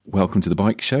welcome to The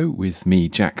Bike Show with me,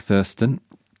 Jack Thurston.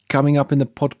 Coming up in the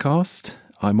podcast,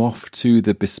 I'm off to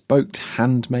the Bespoke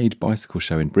Handmade Bicycle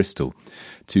Show in Bristol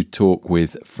to talk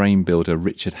with frame builder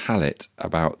Richard Hallett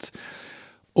about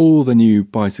all the new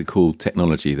bicycle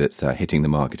technology that's hitting the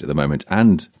market at the moment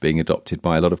and being adopted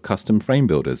by a lot of custom frame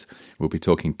builders. We'll be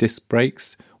talking disc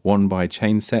brakes, one-by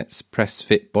chain sets,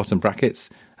 press-fit bottom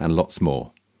brackets, and lots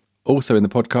more. Also in the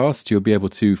podcast, you'll be able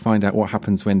to find out what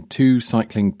happens when two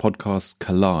cycling podcasts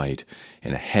collide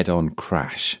in a head-on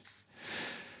crash.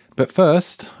 But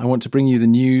first, I want to bring you the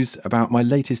news about my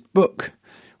latest book,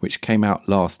 which came out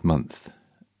last month.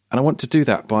 And I want to do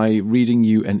that by reading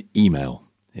you an email.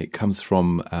 It comes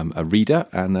from a reader,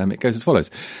 and it goes as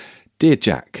follows. Dear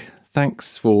Jack,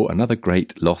 thanks for another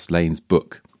great Lost Lanes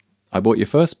book. I bought your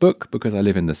first book because I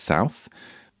live in the south.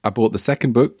 I bought the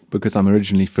second book because I'm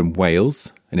originally from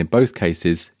Wales, and in both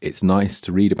cases, it's nice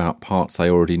to read about parts I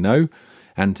already know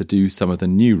and to do some of the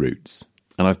new routes.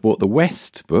 And I've bought the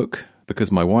West book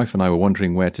because my wife and I were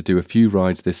wondering where to do a few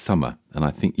rides this summer, and I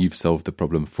think you've solved the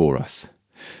problem for us.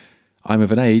 I'm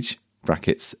of an age,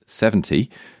 brackets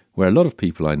 70, where a lot of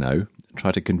people I know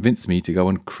try to convince me to go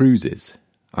on cruises.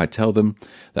 I tell them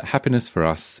that happiness for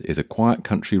us is a quiet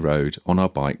country road on our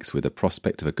bikes with a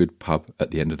prospect of a good pub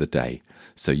at the end of the day.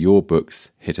 So your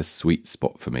books hit a sweet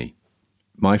spot for me.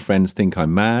 My friends think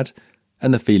I'm mad,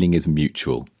 and the feeling is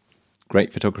mutual.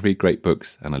 Great photography, great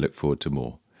books, and I look forward to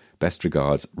more. Best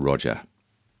regards, Roger.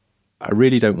 I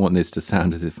really don't want this to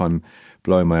sound as if I'm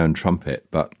blowing my own trumpet,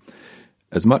 but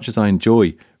as much as I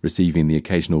enjoy receiving the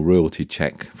occasional royalty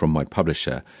check from my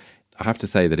publisher, I have to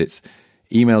say that it's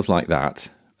emails like that,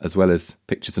 as well as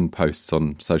pictures and posts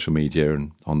on social media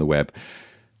and on the web,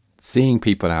 seeing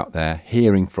people out there,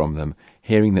 hearing from them,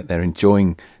 hearing that they're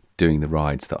enjoying doing the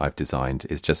rides that I've designed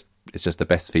it's just the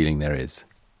best feeling there is.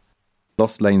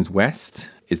 Lost Lanes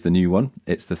West is the new one.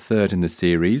 It's the third in the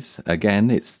series. Again,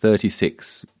 it's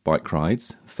 36 bike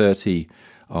rides. 30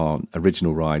 are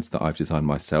original rides that I've designed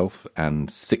myself and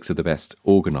 6 of the best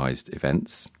organised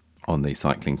events on the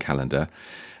cycling calendar.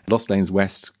 Lost Lanes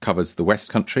West covers the West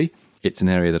Country. It's an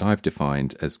area that I've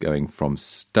defined as going from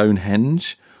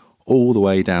Stonehenge all the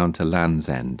way down to Land's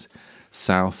End,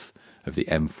 south of the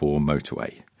M4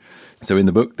 motorway. So in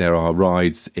the book, there are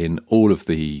rides in all of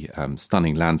the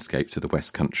stunning landscapes of the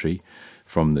West Country,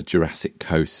 from the Jurassic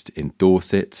Coast in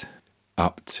Dorset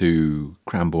up to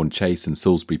Cranbourne Chase and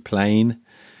Salisbury Plain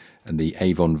and the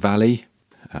Avon Valley,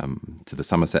 to the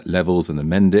Somerset Levels and the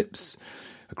Mendips,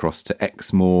 across to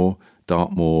Exmoor,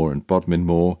 Dartmoor and Bodmin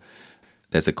Moor.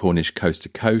 There's a Cornish coast to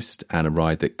coast and a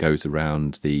ride that goes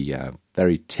around the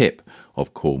very tip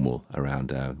of Cornwall,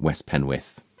 around West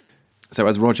Penwith. So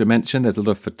as Roger mentioned, there's a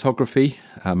lot of photography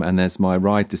and there's my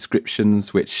ride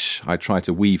descriptions, which I try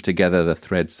to weave together the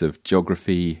threads of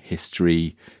geography,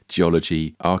 history,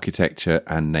 geology, architecture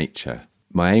and nature.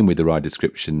 My aim with the ride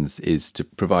descriptions is to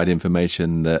provide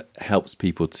information that helps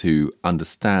people to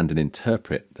understand and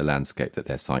interpret the landscape that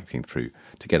they're cycling through,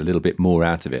 to get a little bit more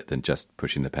out of it than just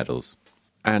pushing the pedals.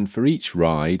 And for each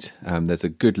ride, there's a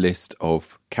good list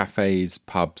of cafes,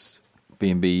 pubs,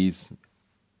 B&Bs,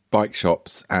 bike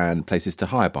shops and places to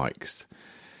hire bikes.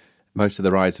 Most of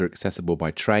the rides are accessible by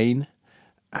train,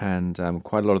 and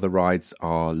quite a lot of the rides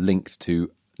are linked to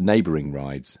neighbouring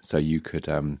rides, so you could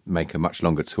make a much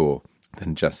longer tour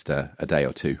than just a day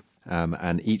or two.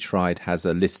 And each ride has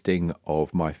a listing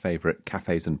of my favourite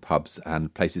cafes and pubs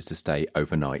and places to stay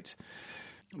overnight.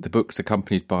 The book's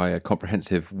accompanied by a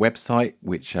comprehensive website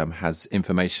which has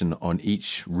information on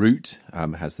each route,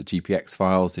 has the GPX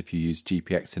files if you use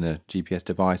GPX in a GPS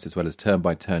device, as well as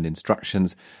turn-by-turn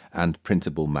instructions and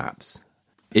printable maps.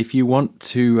 If you want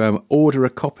to order a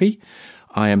copy,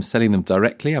 I am selling them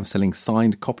directly. I'm selling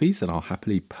signed copies, and I'll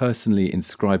happily personally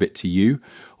inscribe it to you,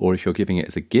 or if you're giving it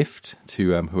as a gift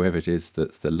to whoever it is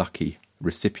that's the lucky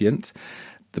recipient.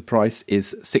 The price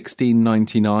is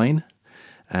 $16.99.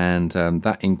 And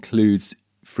that includes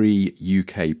free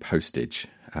UK postage.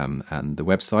 And the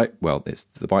website, well, it's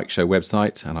the Bike Show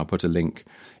website, and I'll put a link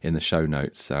in the show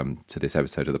notes to this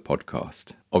episode of the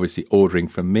podcast. Obviously, ordering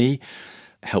from me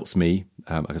helps me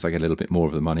because I get a little bit more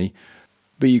of the money.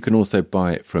 But you can also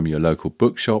buy it from your local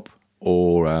bookshop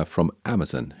or from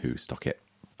Amazon, who stock it.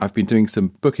 I've been doing some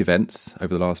book events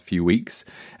over the last few weeks,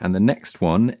 and the next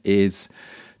one is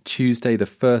Tuesday the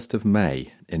 1st of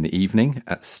May in the evening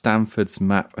at Stamford's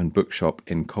Map and Bookshop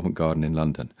in Covent Garden in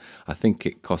London. I think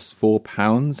it costs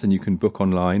 £4 and you can book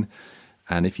online.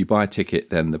 And if you buy a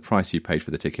ticket, then the price you paid for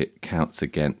the ticket counts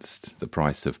against the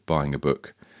price of buying a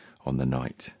book on the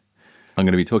night. I'm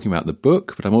going to be talking about the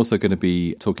book, but I'm also going to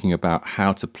be talking about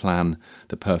how to plan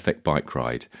the perfect bike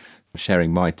ride.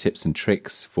 sharing my tips and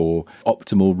tricks for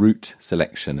optimal route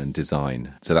selection and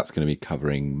design. So that's going to be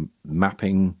covering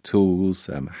mapping tools,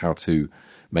 how to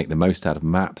make the most out of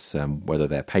maps, whether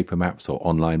they're paper maps or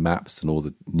online maps, and all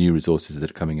the new resources that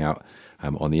are coming out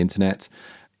on the internet.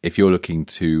 If you're looking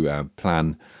to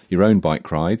plan your own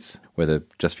bike rides, whether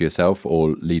just for yourself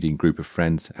or leading a group of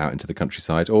friends out into the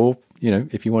countryside, or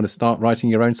if you want to start writing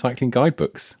your own cycling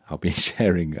guidebooks, I'll be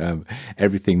sharing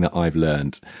everything that I've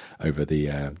learned over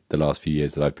the last few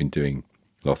years that I've been doing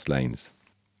Lost Lanes.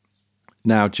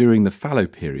 Now, during the fallow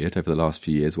period over the last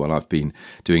few years, while I've been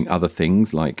doing other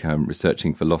things like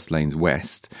researching for Lost Lanes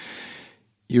West,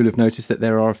 you'll have noticed that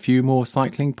there are a few more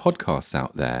cycling podcasts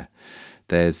out there.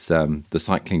 There's the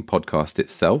cycling podcast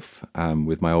itself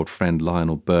with my old friend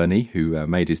Lionel Burney, who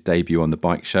made his debut on the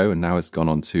Bike Show and now has gone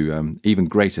on to even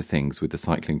greater things with the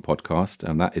cycling podcast.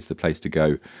 And that is the place to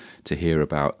go to hear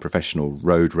about professional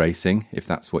road racing, if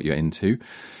that's what you're into.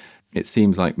 It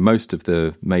seems like most of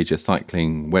the major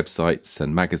cycling websites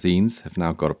and magazines have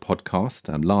now got a podcast,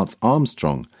 and Lance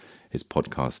Armstrong is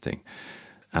podcasting.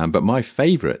 But my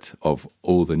favourite of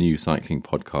all the new cycling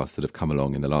podcasts that have come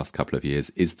along in the last couple of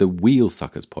years is the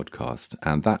Wheelsuckers podcast,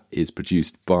 and that is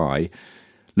produced by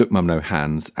Look Mum No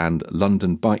Hands and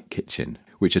London Bike Kitchen,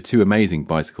 which are two amazing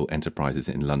bicycle enterprises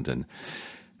in London.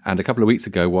 And a couple of weeks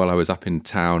ago, while I was up in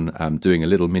town doing a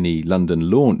little mini London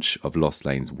launch of Lost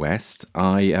Lanes West,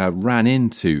 I ran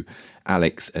into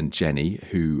Alex and Jenni,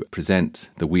 who present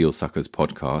the Wheelsuckers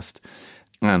podcast.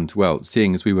 And, well,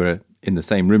 seeing as we were in the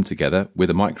same room together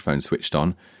with a microphone switched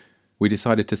on, we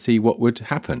decided to see what would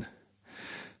happen.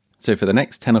 So for the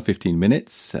next 10 or 15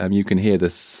 minutes, you can hear the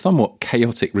somewhat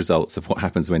chaotic results of what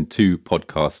happens when two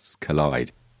podcasts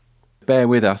collide. Bear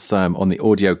with us on the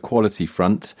audio quality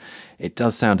front. It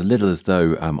does sound a little as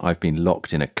though I've been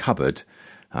locked in a cupboard.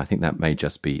 I think that may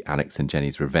just be Alex and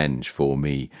Jenni's revenge for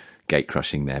me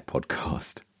gate-crushing their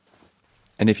podcast.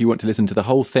 And if you want to listen to the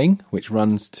whole thing, which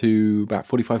runs to about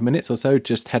 45 minutes or so,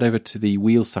 just head over to the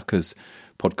Wheelsuckers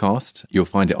podcast. You'll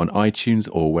find it on iTunes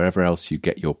or wherever else you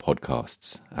get your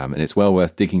podcasts. And it's well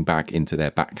worth digging back into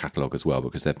their back catalogue as well,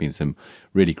 because there have been some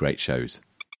really great shows.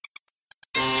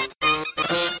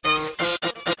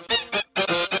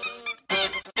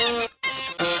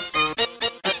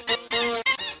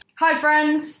 Hi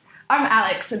friends, I'm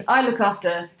Alex and I look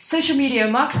after social media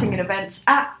marketing and events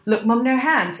at Look Mum No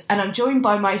Hands, and I'm joined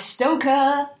by my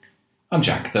stoker. I'm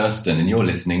Jack Thurston and you're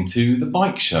listening to The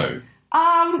Bike Show.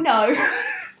 No.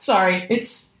 Sorry,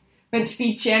 it's meant to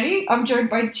be Jenni. I'm joined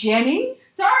by Jenni.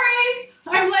 Sorry,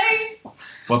 I'm late.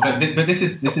 Well, but this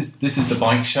is the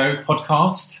Bike Show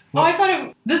podcast. What? Oh, I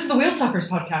thought this is the Wheelsuckers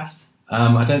podcast.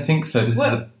 I don't think so. This is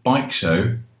the Bike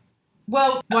Show.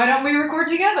 Well, why don't we record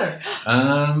together?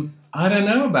 I don't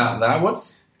know about that.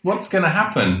 What's going to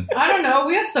happen? I don't know.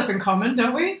 We have stuff in common,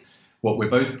 don't we? What, we're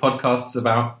both podcasts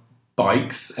about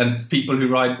bikes and people who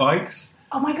ride bikes?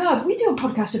 Oh my God, we do a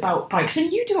podcast about bikes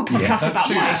and you do a podcast about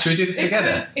bikes. Should we do this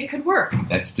together? It could work.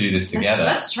 Let's do this together.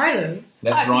 Let's try this.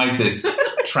 Let's ride this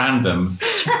trandem.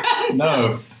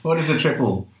 No, what is a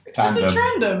triple tandem? It's a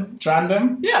trandem.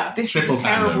 Trandem? Yeah. This triple is a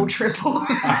terrible triple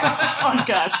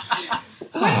podcast.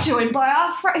 We're joined by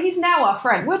our friend. He's now our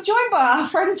friend. We're joined by our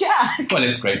friend Jack. Well,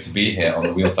 it's great to be here on the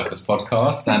Wheelsuckers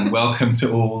podcast, and welcome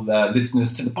to all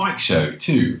listeners to the Bike Show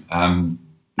too. The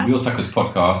Wheelsuckers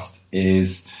podcast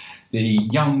is the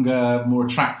younger, more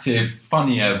attractive,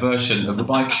 funnier version of the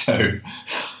Bike Show,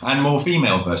 and more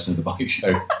female version of the Bike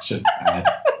Show. Should add.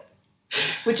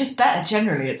 Which is better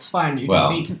generally. It's fine. You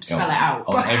don't need to spell it out.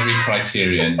 On every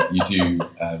criterion, you do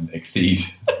exceed.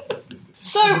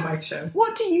 So,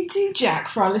 what do you do, Jack,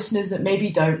 for our listeners that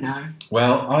maybe don't know?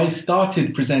 Well, I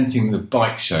started presenting the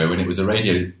Bike Show when it was a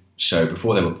radio show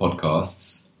before there were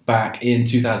podcasts back in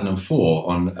 2004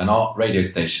 on an art radio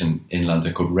station in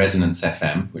London called Resonance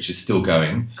FM, which is still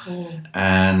going. Cool.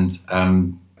 And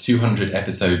 200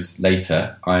 episodes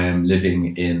later, I am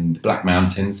living in the Black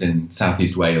Mountains in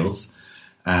southeast Wales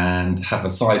and have a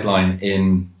sideline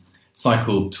in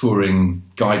cycle touring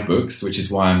guidebooks, which is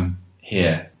why I'm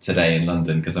here today in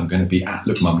London, because I'm going to be at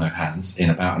Look Mum No Hands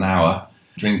in about an hour,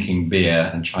 drinking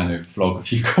beer and trying to flog a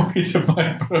few copies of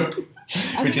my book,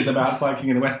 which is about cycling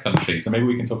in the West Country. So maybe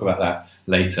we can talk about that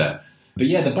later. But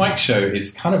yeah, the Bike Show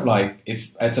is kind of like,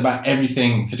 it's about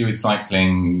everything to do with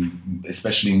cycling,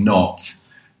 especially not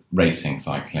racing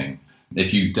cycling.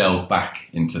 If you delve back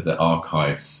into the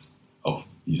archives of,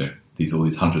 all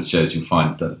these hundreds of shows, you'll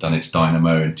find Dunwich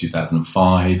Dynamo in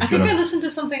 2005. I think I listened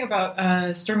to something about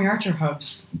Sturmey Archer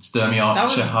hubs. Sturmey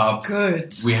Archer hubs.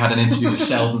 Good. We had an interview with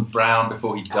Sheldon Brown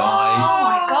before he died. Oh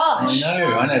my gosh. I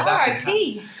know. That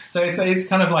R.I.P. So it's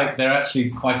kind of like there are actually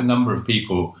quite a number of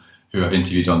people who I've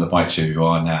interviewed on the bike show who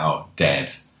are now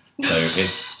dead. So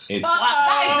it's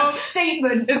That is a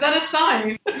statement. Is that a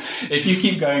sign? if you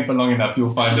keep going for long enough,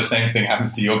 you'll find the same thing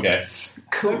happens to your guests.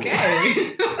 Cool.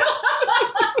 Okay.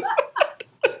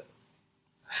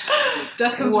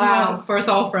 Death comes Wow. for us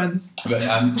all, friends. But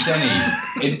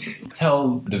Jenny,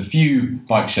 tell the few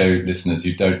bike show listeners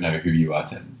who don't know who you are,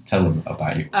 tell them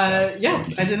about yourself.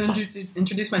 Yes, I didn't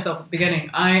introduce myself at the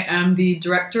beginning. I am the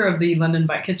director of the London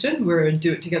Bike Kitchen. We're a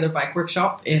do-it-together bike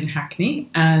workshop in Hackney,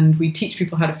 and we teach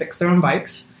people how to fix their own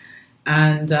bikes.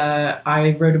 And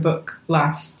I wrote a book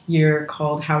last year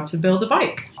called How to Build a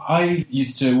Bike. I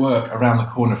used to work around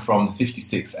the corner from the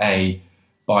 56A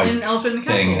bike In Elephant and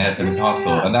thing Castle. in Elephant and Yeah.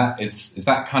 Castle, and that is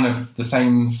that kind of the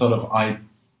same sort of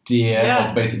idea Yeah.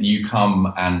 of basically you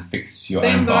come and fix your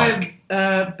Same own bike.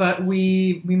 vibe, but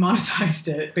we monetized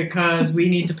it because we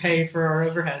need to pay for our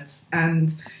overheads,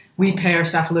 and we pay our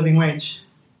staff a living wage.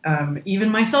 Even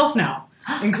myself now,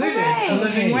 included a Hooray!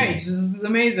 living wage. This is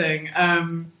amazing.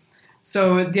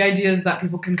 So the idea is that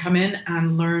people can come in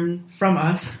and learn from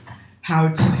us how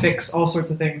to fix all sorts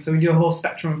of things. So we do a whole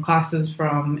spectrum of classes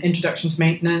from introduction to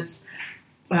maintenance,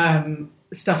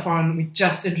 stuff on, we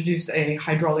just introduced a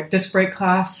hydraulic disc brake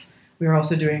class. We are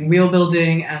also doing wheel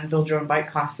building and build your own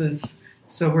bike classes.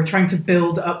 So we're trying to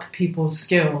build up people's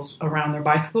skills around their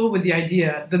bicycle with the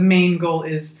idea, the main goal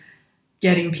is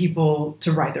getting people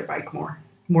to ride their bike more.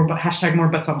 More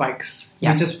butts on bikes.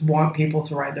 Yeah. We just want people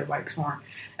to ride their bikes more.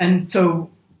 And so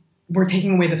we're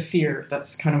taking away the fear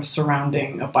that's kind of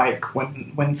surrounding a bike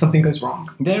when something goes wrong.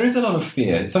 There is a lot of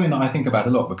fear. It's something that I think about a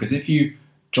lot because if you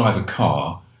drive a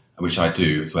car, which I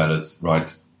do as well as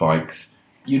ride bikes,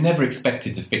 you're never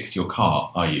expected to fix your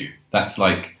car, are you? That's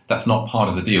not part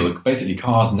of the deal. Basically,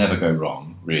 cars never go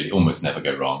wrong, really, almost never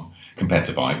go wrong compared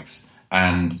to bikes.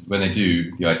 And when they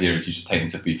do, the idea is you just take them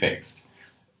to be fixed.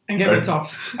 And get ripped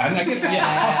off. And I guess, it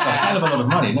costs a hell of a lot of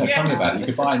money. No, tell me about it. You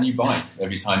could buy a new bike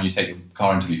every time you take your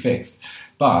car in to be fixed.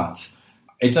 But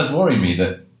it does worry me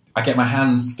that I get my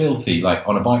hands filthy, like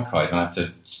on a bike ride, and I have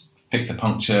to fix a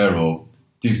puncture or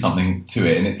do something to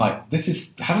it. And it's like,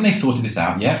 haven't they sorted this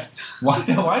out yet? Why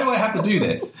do I have to do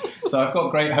this? So I've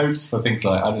got great hopes for things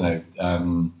like, I don't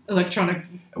know... Electronic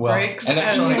brakes.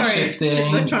 Electronic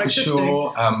shifting, for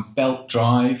sure. Belt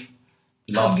drive.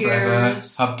 Last forever.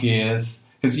 Hub gears.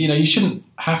 Because, you shouldn't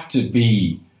have to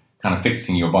be kind of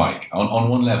fixing your bike on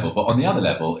one level, but on the other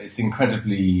level, it's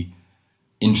incredibly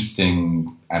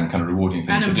interesting and kind of rewarding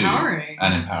thing to do.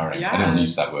 And empowering. Yeah. I didn't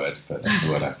use that word, but that's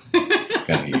the word I was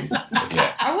going to use. But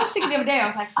yeah. I was thinking the other day, I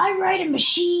was like, I ride a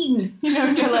machine.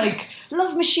 And you're like,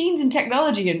 love machines and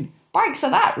technology, and bikes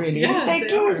are that, really. Yeah, They're they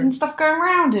gears are. and stuff going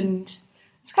around, and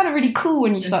it's kind of really cool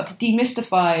when you start to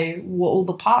demystify what all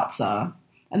the parts are.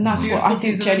 And that's what I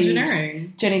think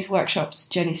Jenny's workshops,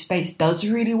 Jenny's space does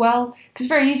really well. Because it's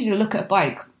very easy to look at a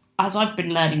bike, as I've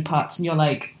been learning parts, and you're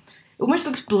like, it almost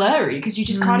looks blurry because you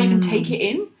just can't even take it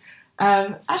in.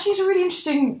 Actually, it's a really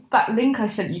interesting, that link I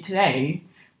sent you today,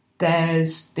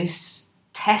 there's this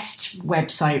test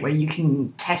website where you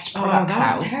can test products out. Oh,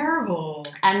 that was terrible.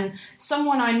 And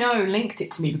someone I know linked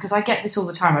it to me because I get this all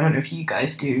the time. I don't know if you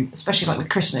guys do, especially like with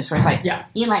Christmas, where it's like,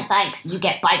 you like bikes, you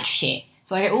get bike shit.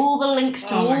 So I get all the links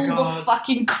to all the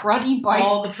fucking cruddy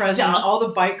bike stuff. All the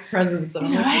bike presents. And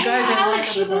I'm like, you guys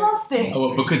Alex, you love this. Oh,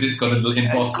 well, because it's got a little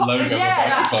embossed logo of a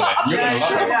it's bike got on it. You're going to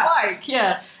love it. a bike,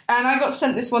 yeah. And I got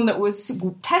sent this one that was,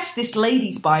 test this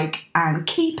lady's bike and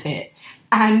keep it.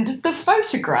 And the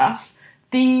photograph,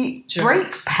 the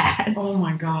brake pads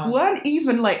weren't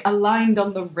even like aligned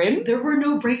on the rim. There were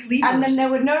no brake levers. And then there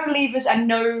were no levers and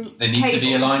no They need cables. to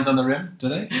be aligned on the rim, do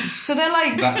they? So they're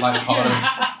like... Is that like part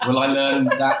of... Will I learn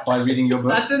that by reading your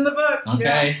book? That's in the book.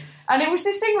 Okay. Yeah. And it was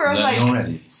this thing where I was Learning like...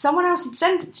 already. Someone else had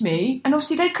sent it to me, and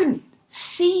obviously they couldn't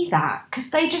see that because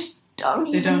they just don't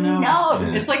even know.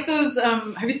 Yeah. It's like those...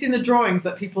 have you seen the drawings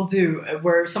that people do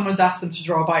where someone's asked them to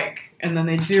draw a bike and then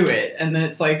they do it and then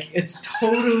it's like, it's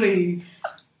totally...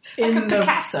 Like a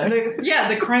Picasso.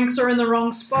 The cranks are in the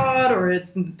wrong spot, or it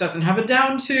doesn't have a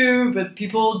down tube, but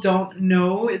people don't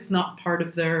know. It's not part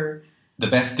of their... The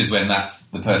best is when that's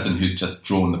the person who's just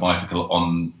drawn the bicycle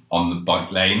on the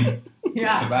bike lane.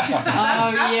 Yeah. That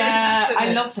happens.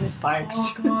 I love those bikes.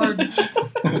 Oh, God.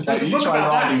 It's like, you try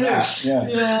riding that.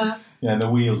 Yeah, and the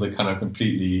wheels are kind of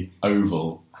completely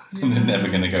oval and they're never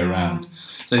going to go round.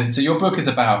 So your book is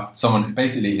about someone,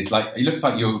 basically, it looks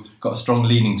like you've got a strong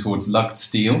leaning towards lugged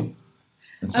steel.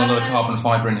 It's not a lot of carbon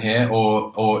fibre in here,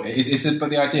 or is it, but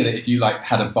the idea that if you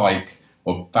had a bike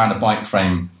or found a bike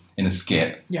frame in a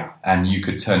skip, and you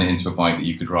could turn it into a bike that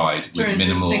you could ride with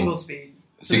minimal... single speed.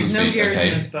 So there's no gears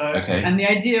in this book. Okay. And the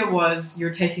idea was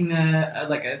you're taking a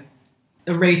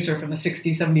a racer from the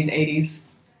 60s, 70s, 80s,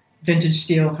 vintage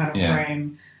steel kind of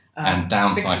frame. And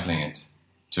downcycling it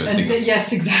to a single.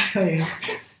 Yes, exactly.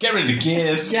 Get rid of the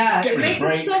gears. Yeah, get it rid makes of the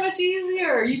brakes. it so much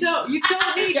easier. You don't need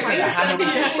Get rid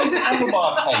of the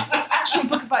handlebar tape. It's actually a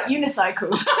book about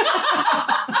unicycles.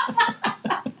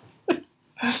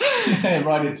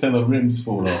 Ride it till the rims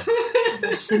fall off.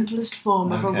 The simplest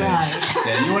form of a ride.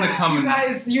 Yeah, you want to come You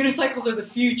guys, unicycles are the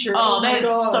future. Oh, my they're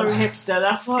God. so hipster.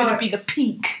 That's going to be the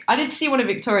peak. I did see one at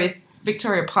Victoria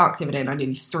Park the other day and I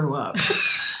nearly threw up.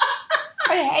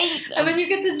 I hate them. And then you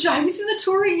get have you seen the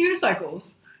touring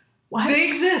unicycles? What? They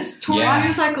exist. Touring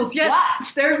Yes. unicycles. Yes.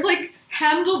 What? There's like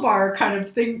handlebar kind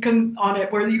of thing on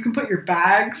it where you can put your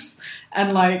bags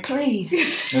and like... Please.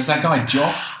 There's that guy,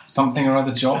 Joff, something or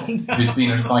other Joff, who's been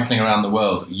recycling around the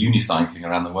world, unicycling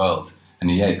around the world. And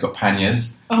he's got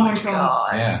panniers. Oh my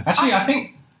God. Yeah. Actually, I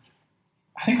think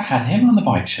I had him on the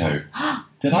bike show.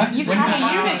 Did I? You've when he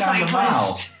had was a flying down the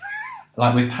Mall, unicyclist.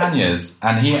 like with panniers,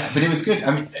 but it was good.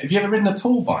 I mean, have you ever ridden a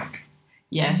tall bike?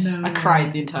 Yes, No. I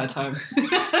cried the entire time. I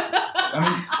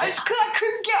mean, I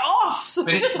couldn't get off, so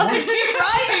But I it's just had to really- keep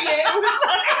riding it. It was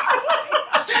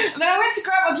like... And then I went to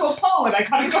grab onto a pole and I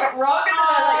kind of got it wrong and then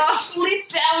I like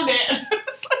slipped down it.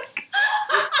 It's like...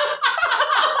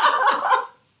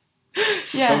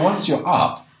 Yeah. but once you're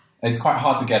up, it's quite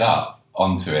hard to get up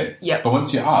onto it. Yep. But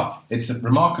once you're up, it's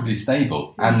remarkably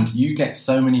stable, and you get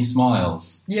so many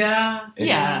smiles. Yeah. It's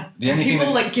Yeah. The only thing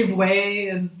People that's- like give way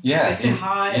and they say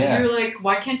hi. yeah. And you're like,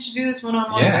 why can't you do this when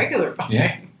I'm on Yeah. a regular bike?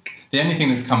 Yeah. The only thing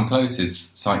that's come close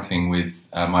is cycling with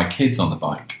my kids on the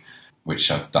bike,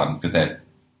 which I've done because they're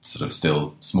sort of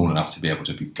still small enough to be able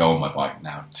to go on my bike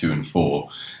now, 2 and 4,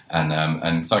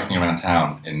 and cycling around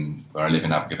town where I live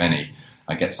in Abergavenny.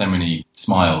 I get so many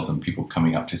smiles and people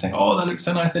coming up to saying, "Oh, that looks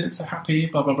so nice. They look so happy."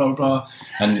 Blah blah blah blah.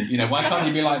 And why can't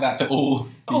you be like that to all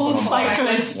people All on the bike?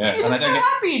 cyclists. Yeah, You and I look so don't get-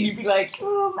 happy and you'd be like,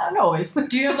 oh, that noise.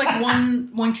 Do you have like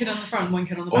one kid on the front, one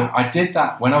kid on the Well, back? I did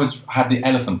that when I had the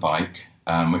elephant bike,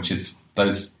 which is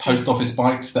those post office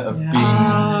bikes that have been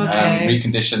Oh, okay.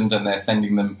 reconditioned, and they're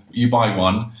sending them. You buy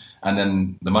one, and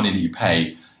then the money that you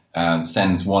pay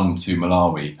sends one to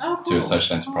Malawi Oh, to cool. a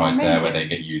social enterprise there, amazing. where they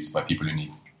get used by people who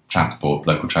need transport,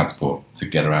 local transport, to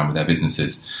get around with their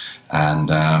businesses. And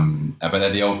but they're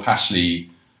the old Pashley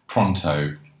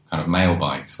Pronto kind of mail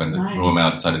bikes. When the Nice. Royal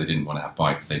Mail decided they didn't want to have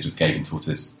bikes, they just gave them to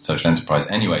this social enterprise.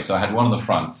 Anyway, so I had one on the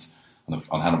front,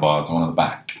 on handlebars, and one on the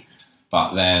back.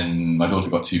 But then my daughter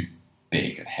got too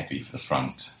big and heavy for the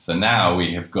front. So now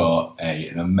we have got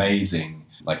an amazing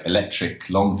like electric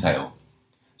long tail.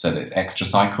 So that it's extra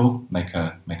cycle, make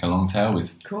a long tail with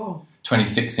Cool.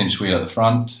 26-inch wheel at the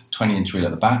front, 20-inch wheel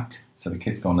at the back. So the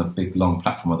kids go on a big long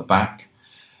platform at the back.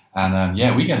 And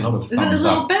we get a lot of Is it a thumbs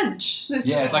little up. bench?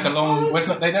 Yeah, it's like a long... well, it's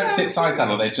not, they don't sit side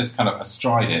saddle, they just kind of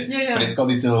astride it. Yeah. But it's got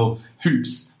these little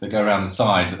hoops that go around the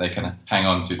side that they can hang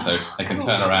on to, so they can cool.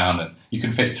 turn around, and you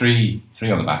can fit three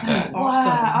on the back That's there. awesome.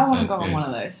 Wow, I want to Sounds go on good. one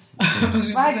of those. I was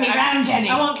just Ride gonna me say, round, Jenny.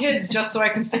 I want kids just so I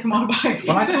can stick them on a bike.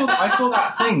 Well, I saw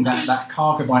that thing, that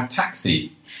cargo bike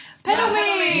taxi. Pedal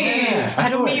me! Yeah, I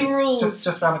Pedal saw me it. rules.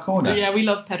 Just around the corner. Yeah, we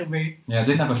love pedal me. Yeah,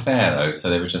 they didn't have a fare though, so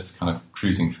they were just kind of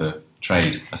cruising for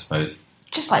trade, I suppose.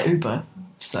 Just like Uber.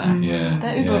 So Yeah,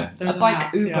 they're Uber, yeah. There's a bike an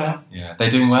app, Uber. yeah. Yeah, they're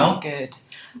doing It's well. really good.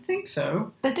 I think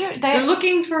so. They're They're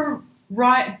looking for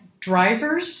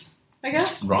drivers, I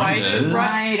guess. Riders.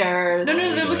 riders. No,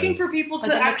 they're looking for people Like to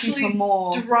they're looking actually for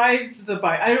more. drive the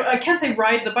bike. I can't say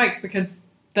ride the bikes because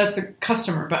that's a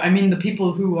customer, but I mean the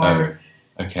people who are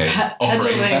Okay,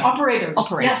 pedaling operator.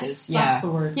 operators. Yes, yeah. that's the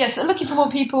word. Yes, they're looking for more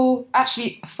people.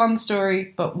 Actually, a fun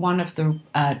story, but one of the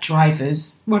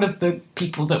drivers, one of the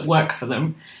people that work for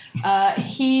them,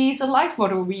 he's a life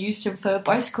model. We used him for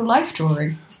bicycle life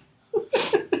drawing.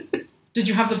 Did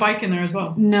you have the bike in there as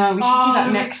well? No, we should do that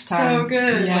was next time. So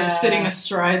good, Yeah. like sitting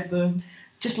astride the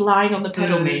Just lying on the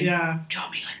pedal me. Yeah. Draw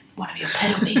me like one of your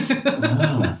pedal me's.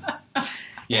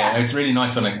 Yeah, it's really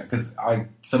nice because I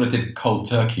sort of did cold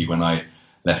turkey when I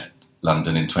left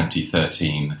London in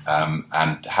 2013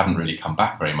 and haven't really come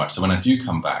back very much. So when I do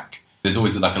come back, there's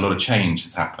always like a lot of change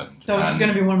has happened. That was And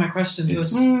going to be one of my questions.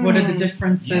 Was it's- what are the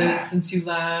differences Yeah. since you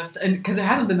left? And because it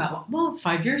hasn't been that long. Well,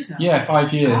 5 years now. Yeah,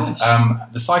 5 years. Gosh.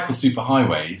 The cycle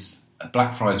superhighways at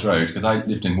Blackfriars Road, because I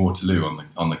lived in Waterloo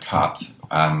on the cut.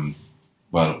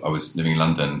 Well, I was living in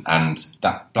London, and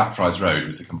that Blackfriars Road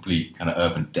was a complete kind of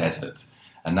urban desert,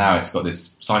 and now it's got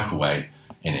this cycleway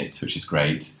in it, which is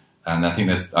great. And I think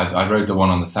I rode the one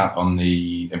on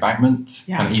the embankment,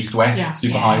 Yeah. kind of east-west Yeah.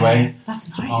 superhighway. That's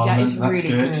To nice. Parliament. That is That's really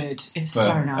good. good. It's But,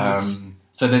 so nice.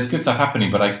 so there's good stuff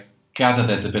happening, but I gather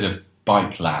there's a bit of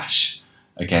bike lash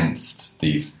against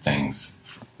these things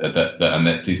and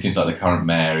that it seems like the current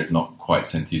mayor is not quite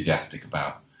so enthusiastic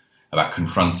about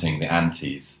confronting the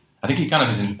antis. I think he kind of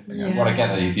is what I get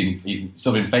that he's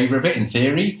sort of in favour of it in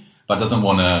theory, but doesn't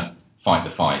want to fight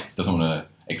the fight, doesn't want to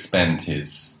expend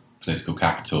his political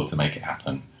capital to make it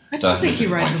happen. I don't think he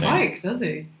rides a bike, does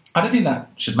he? I don't think that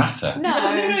should matter.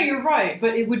 No, you're right,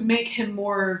 but it would make him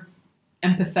more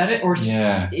empathetic, or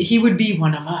he would be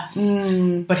one of us,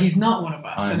 but he's not one of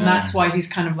us, and that's why he's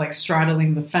kind of like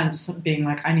straddling the fence, being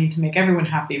like, I need to make everyone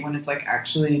happy, when it's like,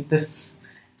 actually, this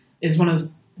is one of those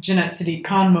Jeanette City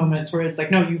Khan moments where it's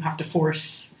like, no, you have to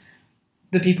force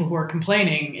the people who are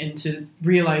complaining into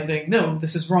realizing, no,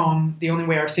 this is wrong. The only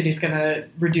way our city's going to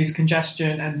reduce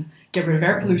congestion and get rid of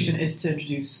air pollution is to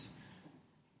introduce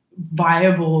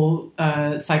viable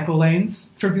cycle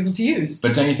lanes for people to use.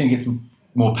 But don't you think it's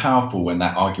more powerful when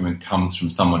that argument comes from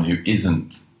someone who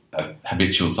isn't a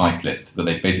habitual cyclist, but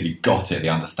they've basically got it, they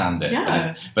understand it?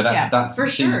 Yeah. But that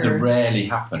seems to rarely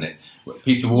happen.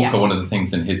 Peter Walker, one of the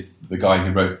things in the guy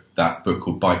who wrote that book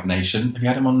called Bike Nation, have you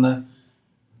had him on the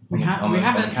We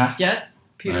haven't cast yet.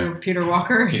 Peter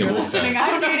Walker, if you're listening, I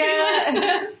don't know if he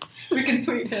listens. We can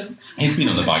tweet him. He's been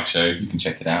on the bike show. You can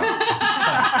check it out.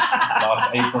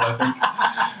 Last April, I think.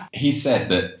 He said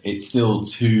that it's still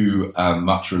too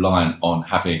much reliant on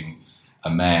having a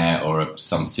mayor or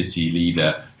some city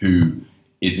leader who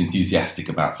is enthusiastic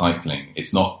about cycling.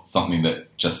 It's not something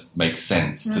that just makes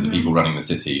sense to the people running the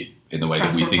city in the way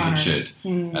that we think it should.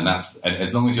 And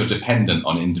as long as you're dependent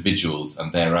on individuals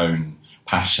and their own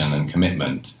passion and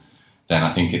commitment, then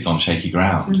I think it's on shaky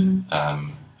ground.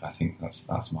 I think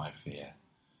that's my fear.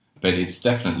 But it's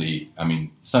definitely,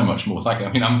 so much more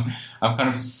cycling. I'm kind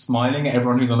of smiling at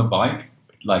everyone who's on a bike.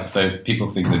 Like, so people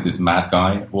think there's this mad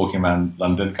guy walking around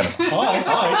London, kind of,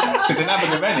 hi. Because in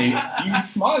Abergavenny, you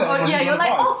smile at everyone who's you're on a like,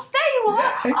 bike. oh, there you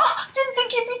are. Oh, didn't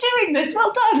think you'd be doing this.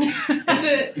 Well done.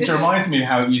 It reminds me of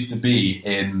how it used to be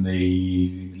in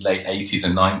the late 80s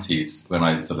and 90s when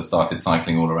I sort of started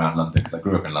cycling all around London, because I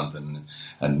grew up in London,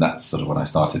 and that's sort of when I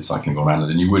started cycling all around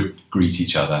London. You would greet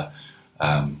each other,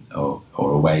 or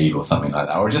a wave or something like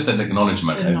that, or just an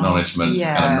acknowledgement, kind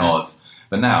of nod.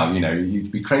 But now, you'd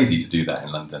be crazy to do that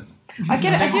in London. I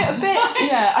get it. I do it a bit.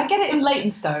 Yeah, I get it in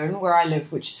Leytonstone, where I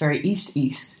live, which is very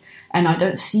east, and I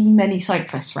don't see many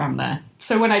cyclists around there.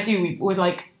 So when I do, we would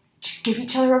like give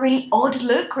each other a really odd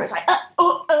look, where it's like,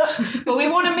 but we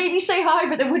want to maybe say hi,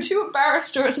 but then we're too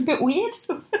embarrassed, or it's a bit weird.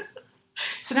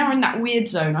 So now we're in that weird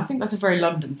zone. I think that's a very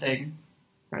London thing,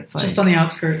 where it's like, just on the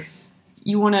outskirts.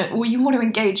 You want to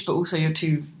engage, but also you're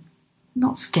too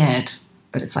not scared.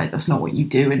 But it's like, that's not what you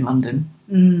do in London.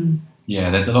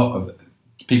 Yeah, there's a lot of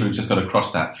people who've just got to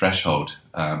cross that threshold.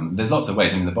 There's lots of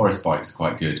ways. The Boris bikes are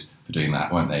quite good for doing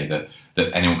that, weren't they? That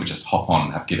anyone could just hop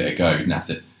on and give it a go. You didn't have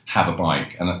to have a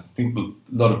bike. And I think a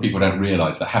lot of people don't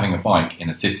realise that having a bike in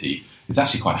a city is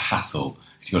actually quite a hassle.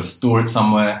 Because you've got to store it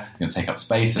somewhere, it's going to take up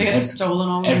space. They get stolen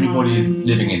all the time. Everybody's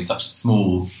living in such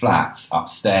small flats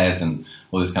upstairs and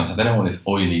all this kind of stuff. They don't want this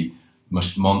oily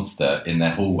monster in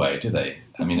their hallway, do they?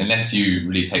 Unless you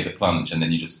really take the plunge and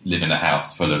then you just live in a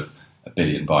house full of 1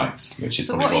 billion bikes, which is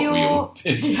probably what we all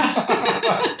did.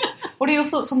 What are your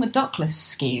thoughts on the dockless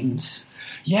schemes?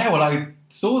 Yeah, well, I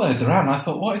saw those around and I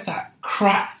thought, what is that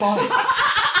crap bike? Who's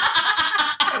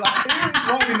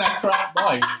riding that crap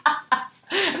bike?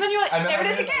 And then you're like, there it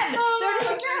is again! There it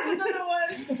is again! Another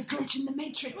one! There's a glitch in the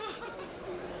matrix.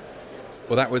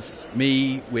 Well, that was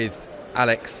me with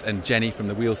Alex and Jenni from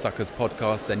the Wheelsuckers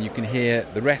podcast, and you can hear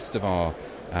the rest of our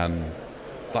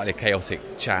slightly chaotic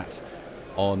chat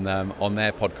on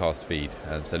their podcast feed.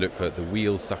 So look for the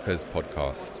Wheelsuckers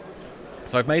podcast.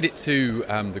 So I've made it to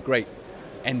the Great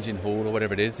Engine Hall, or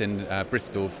whatever it is, in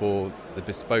Bristol for the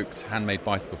Bespoke Handmade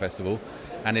Bicycle Festival,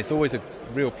 and it's always a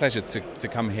real pleasure to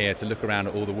come here to look around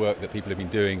at all the work that people have been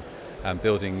doing,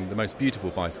 building the most beautiful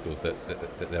bicycles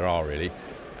that there are, really.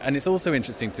 And it's also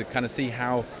interesting to kind of see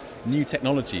how new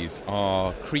technologies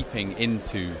are creeping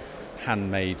into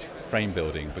handmade frame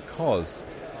building, because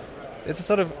there's a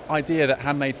sort of idea that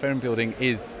handmade frame building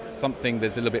is something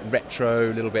that's a little bit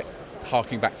retro, a little bit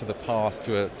harking back to the past,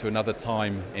 to another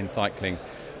time in cycling.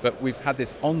 But we've had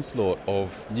this onslaught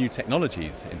of new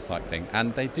technologies in cycling,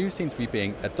 and they do seem to be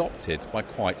being adopted by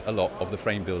quite a lot of the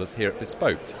frame builders here at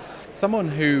Bespoke. Someone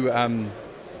who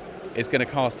is going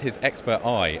to cast his expert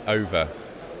eye over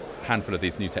handful of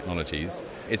these new technologies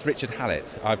is Richard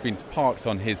Hallett. I've been parked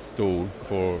on his stall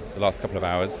for the last couple of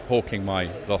hours, hawking my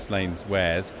Lost Lanes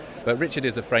wares. But Richard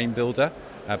is a frame builder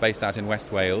based out in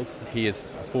West Wales. He is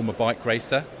a former bike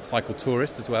racer, cycle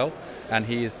tourist as well, and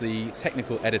he is the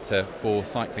technical editor for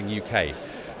Cycling UK.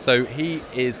 So he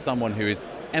is someone who is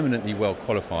eminently well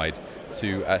qualified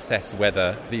to assess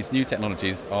whether these new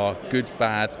technologies are good,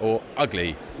 bad or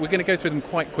ugly. We're going to go through them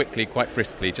quite quickly, quite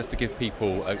briskly, just to give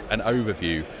people an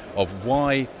overview of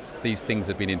why these things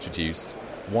have been introduced,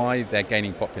 why they're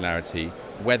gaining popularity,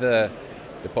 whether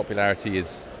the popularity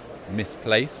is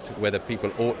misplaced, whether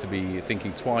people ought to be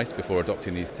thinking twice before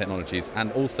adopting these technologies,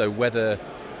 and also whether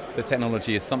the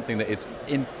technology is something that is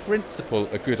in principle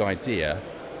a good idea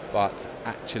but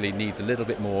actually needs a little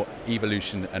bit more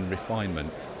evolution and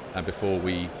refinement before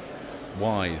we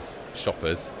wise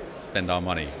shoppers spend our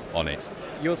money on it.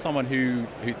 You're someone who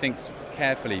thinks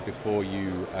carefully before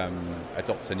you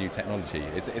adopt a new technology.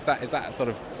 Is that sort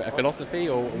of a philosophy?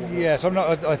 Or Yes,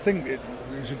 I think you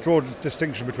should draw a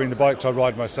distinction between the bikes I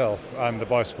ride myself and the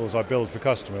bicycles I build for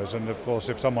customers. And of course,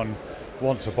 if someone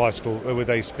wants a bicycle with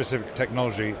a specific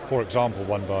technology, for example,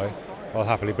 one by, I'll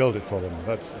happily build it for them.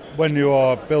 But when you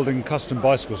are building custom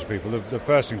bicycles for people, the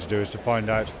first thing to do is to find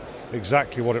out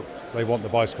exactly what they want the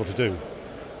bicycle to do,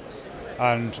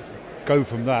 and go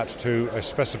from that to a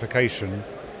specification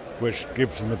which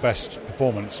gives them the best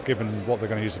performance given what they're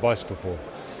going to use the bicycle for.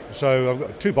 So I've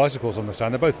got two bicycles on the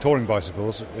stand. They're both touring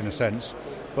bicycles in a sense,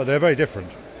 but they're very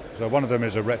different. So one of them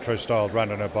is a retro-styled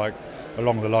randonneur bike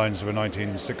along the lines of a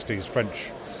 1960s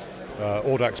French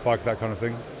Audax bike, that kind of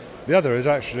thing. The other is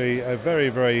actually a very,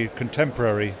 very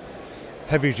contemporary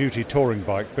heavy-duty touring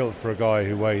bike built for a guy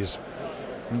who weighs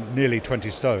nearly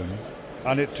 20 stone,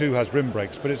 and it too has rim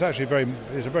brakes, but it's actually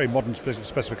a very modern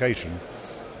specification.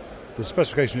 The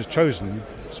specification is chosen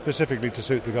specifically to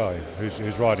suit the guy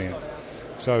who's riding it.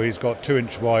 So he's got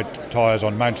 2-inch wide tyres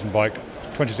on mountain bike,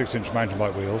 26-inch mountain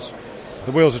bike wheels.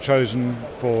 The wheels are chosen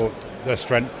for their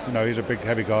strength. He's a big,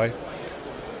 heavy guy.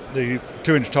 The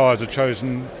 2-inch tyres are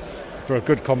chosen for a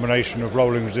good combination of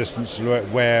rolling resistance,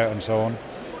 wear and so on.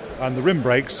 And the rim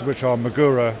brakes, which are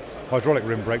Magura hydraulic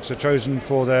rim brakes, are chosen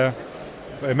for their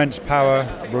immense power,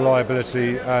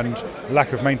 reliability and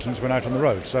lack of maintenance when out on the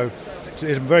road. So it's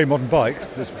a very modern bike.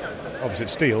 Obviously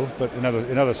it's steel, but in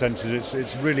other senses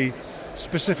it's really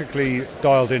specifically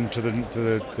dialed into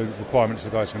the requirements the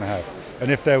guy's going to have.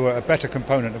 And if there were a better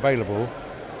component available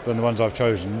than the ones I've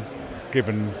chosen,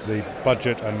 given the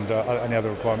budget and any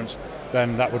other requirements,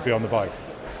 then that would be on the bike.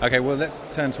 Okay, well, let's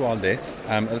turn to our list.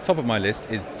 At the top of my list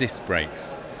is disc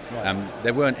brakes. Right.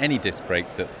 There weren't any disc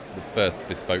brakes at the first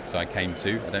Bespokes I came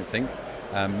to, I don't think.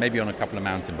 Maybe on a couple of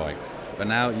mountain bikes. But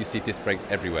now you see disc brakes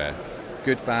everywhere.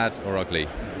 Good, bad or ugly?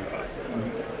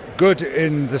 Good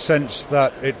in the sense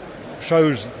that it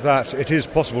shows that it is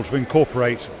possible to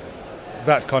incorporate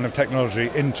that kind of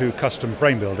technology into custom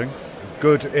frame building.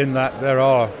 Good in that there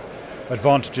are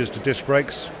advantages to disc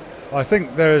brakes. I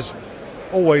think there's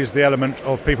always the element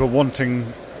of people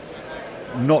wanting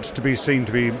not to be seen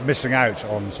to be missing out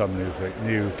on some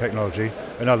new technology.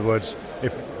 In other words,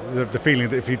 if the feeling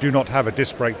that if you do not have a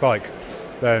disc brake bike,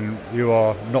 then you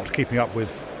are not keeping up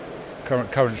with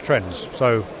current trends.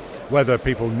 So whether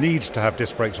people need to have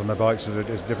disc brakes on their bikes is a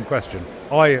different question.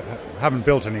 I haven't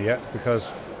built any yet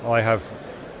because I have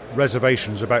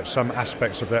reservations about some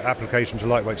aspects of their application to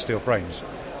lightweight steel frames,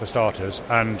 for starters,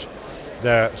 and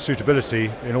their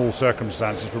suitability in all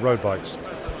circumstances for road bikes.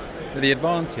 The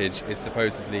advantage is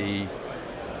supposedly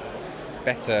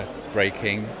better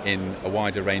braking in a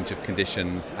wider range of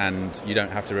conditions, and you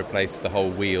don't have to replace the whole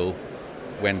wheel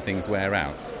when things wear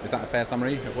out. Is that a fair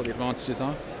summary of what the advantages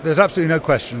are? There's absolutely no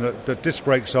question that disc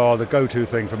brakes are the go-to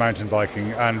thing for mountain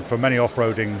biking and for many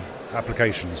off-roading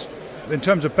applications. In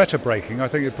terms of better braking, I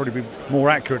think it'd probably be more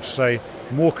accurate to say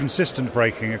more consistent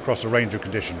braking across a range of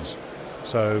conditions.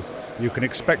 So you can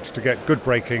expect to get good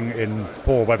braking in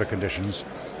poor weather conditions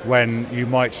when you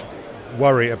might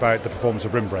worry about the performance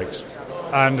of rim brakes.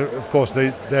 And of course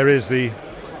there is the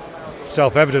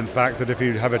self-evident fact that if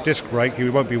you have a disc brake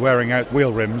you won't be wearing out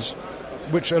wheel rims,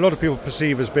 which a lot of people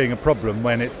perceive as being a problem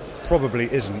when it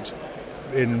probably isn't.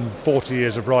 In 40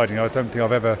 years of riding, I don't think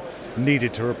I've ever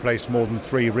needed to replace more than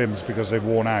 3 rims because they've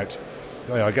worn out.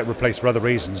 I get replaced for other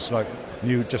reasons, like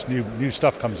new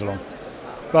stuff comes along.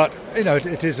 But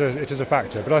it is a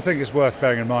factor. But I think it's worth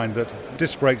bearing in mind that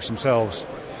disc brakes themselves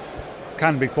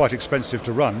can be quite expensive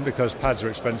to run because pads are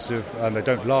expensive and they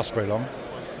don't last very long.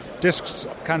 Discs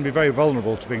can be very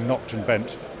vulnerable to being knocked and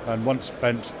bent, and once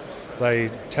bent, they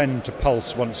tend to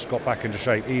pulse once got back into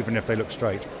shape, even if they look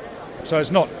straight. So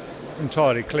it's not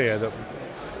entirely clear that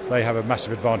they have a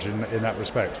massive advantage in that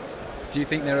respect. Do you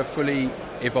think they're a fully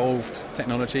evolved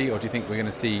technology, or do you think we're going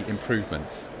to see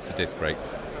improvements to disc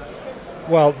brakes?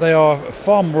 Well, they are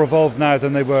far more evolved now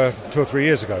than they were 2 or 3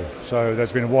 years ago. So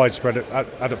there's been a widespread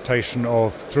adaptation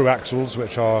of through axles,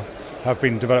 which have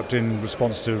been developed in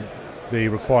response to the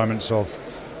requirements of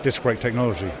disc brake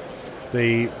technology.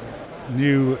 The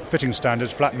new fitting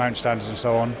standards, flat mount standards and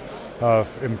so on, have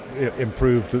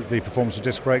improved the performance of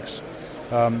disc brakes.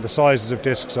 The sizes of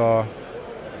discs are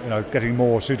getting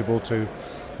more suitable to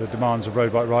the demands of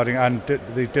road bike riding, and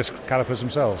the disc calipers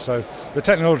themselves. So the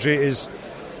technology is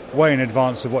way in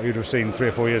advance of what you'd have seen 3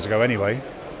 or 4 years ago anyway.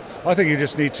 I think you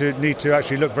just need to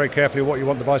actually look very carefully at what you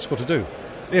want the bicycle to do.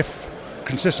 If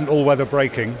consistent all-weather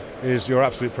braking is your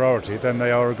absolute priority, then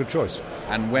they are a good choice.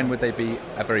 And when would they be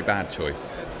a very bad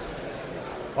choice?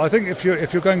 I think if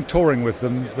you're going touring with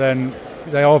them, then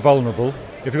they are vulnerable.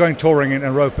 If you're going touring in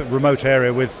a remote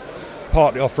area with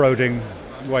partly off-roading,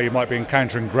 where you might be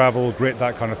encountering gravel, grit,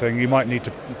 that kind of thing, you might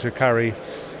need to carry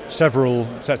several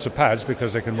sets of pads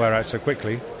because they can wear out so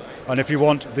quickly. And if you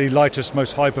want the lightest,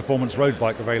 most high-performance road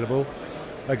bike available,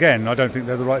 again, I don't think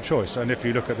they're the right choice. And if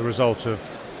you look at the result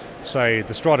of, say,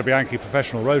 the Strada Bianchi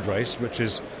professional road race, which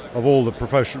is, of all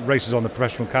the races on the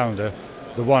professional calendar,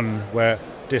 the one where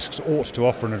discs ought to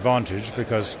offer an advantage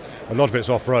because a lot of it's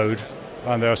off-road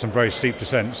and there are some very steep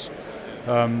descents.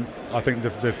 I think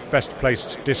the best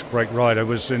placed disc brake rider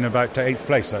was in about 8th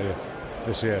place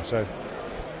this year. So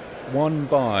one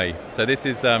by. So this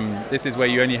is where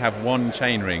you only have one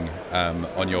chainring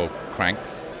on your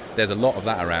cranks. There's a lot of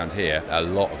that around here. A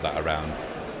lot of that around.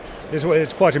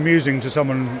 It's quite amusing to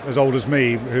someone as old as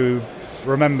me who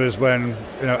remembers when,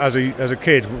 as a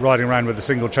kid riding around with a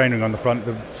single chainring on the front,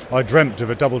 I dreamt of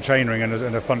a double chainring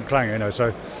and a front clang.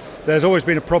 So there's always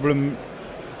been a problem,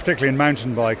 particularly in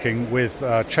mountain biking, with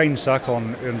chain suck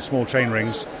in small chain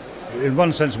rings. In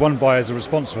one sense, one by is a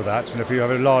response for that, and if you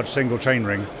have a large single chain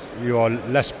ring, you are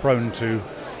less prone to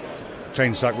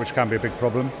chain suck, which can be a big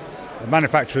problem. The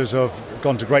manufacturers have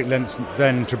gone to great lengths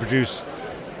then to produce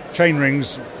chain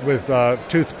rings with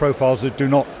tooth profiles that do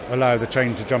not allow the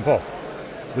chain to jump off.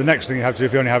 The next thing you have to do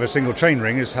if you only have a single chain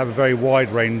ring is have a very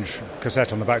wide range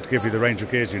cassette on the back to give you the range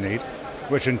of gears you need,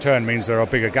 which in turn means there are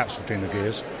bigger gaps between the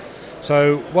gears.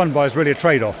 So one by is really a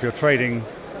trade-off. You're trading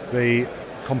the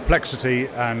complexity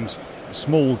and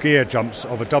small gear jumps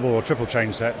of a double or triple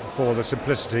chain set for the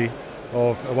simplicity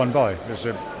of a one by.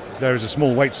 There is a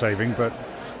small weight saving, but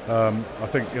I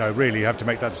think really you have to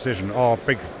make that decision. Are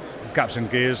big gaps in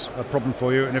gears a problem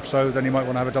for you? And if so, then you might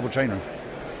want to have a double chain ring.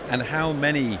 And how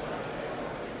many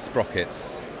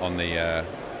sprockets on the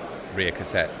rear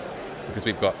cassette? Because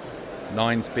we've got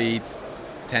 9-speed,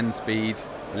 10-speed,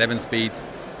 11-speed.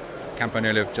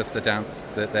 Campanella have just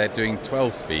announced that they're doing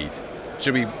 12-speed.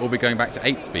 Should we all be going back to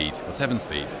 8-speed or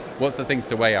 7-speed? What's the things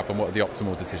to weigh up and what are the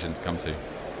optimal decisions to come to?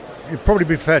 It'd probably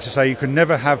be fair to say you can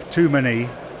never have too many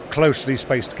closely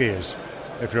spaced gears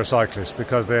if you're a cyclist,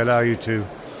 because they allow you to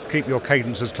keep your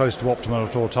cadence as close to optimal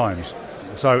at all times.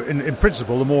 So in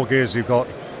principle, the more gears you've got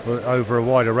over a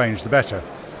wider range, the better.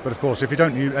 But of course, if you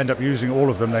don't end up using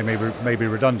all of them, they may be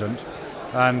redundant.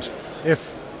 And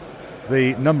if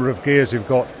the number of gears you've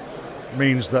got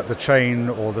means that the chain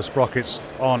or the sprockets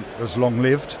aren't as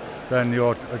long-lived, then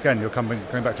you're coming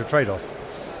back to a trade-off.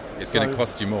 It's going to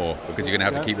cost you more because you're going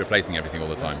to have to keep replacing everything all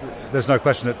the time. There's no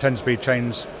question that 10-speed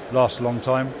chains last a long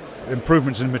time.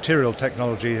 Improvements in material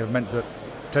technology have meant that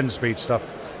 10-speed stuff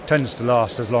tends to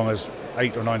last as long as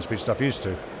 8 or 9-speed stuff used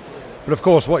to. But of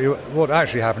course, what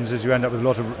actually happens is you end up with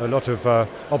a lot of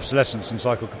obsolescence in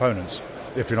cycle components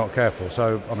if you're not careful.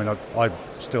 So, I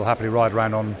still happily ride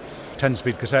around on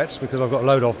 10-speed cassettes because I've got a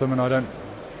load of them and I don't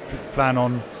plan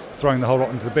on throwing the whole lot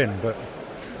into the bin. But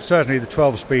certainly the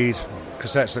 12-speed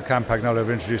cassettes that Campagnolo have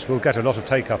introduced will get a lot of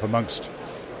take-up amongst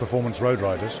performance road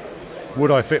riders.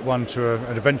 Would I fit one to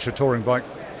an adventure touring bike?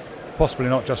 Possibly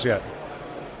not just yet.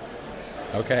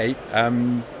 Okay,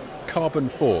 carbon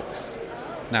forks.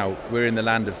 Now, we're in the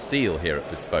land of steel here at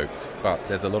Bespoke, but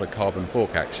there's a lot of carbon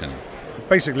fork action.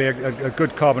 Basically, a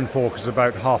good carbon fork is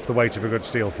about half the weight of a good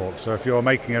steel fork. So if you're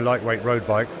making a lightweight road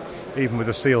bike, even with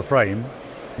a steel frame,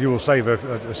 you will save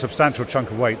a substantial chunk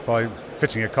of weight by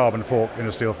fitting a carbon fork in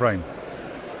a steel frame.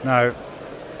 Now,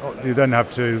 you then have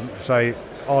to say,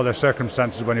 are there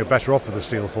circumstances when you're better off with a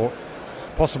steel fork?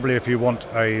 Possibly if you want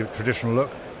a traditional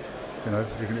look.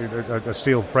 A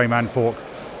steel frame and fork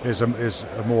is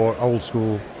a more old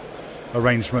school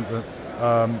arrangement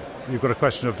that you've got a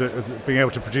question of being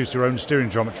able to produce your own steering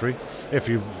geometry if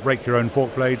you rake your own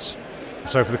fork blades.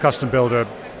 So for the custom builder,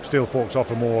 steel forks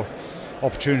offer more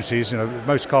opportunities.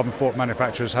 Most carbon fork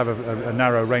manufacturers have a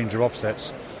narrow range of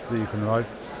offsets that you can ride.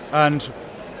 And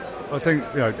I think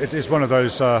it is one of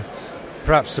those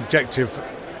perhaps subjective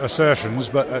assertions,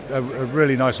 but a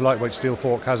really nice lightweight steel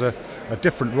fork has a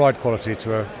different ride quality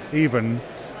to even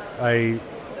a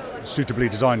suitably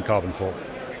designed carbon fork.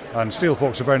 And steel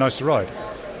forks are very nice to ride.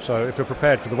 So if you're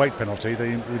prepared for the weight penalty,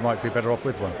 then you might be better off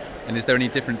with one. And is there any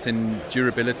difference in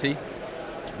durability,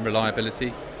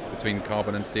 reliability between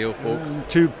carbon and steel forks?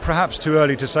 Perhaps too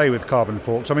early to say with carbon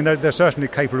forks. I mean, they're certainly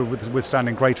capable of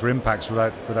withstanding greater impacts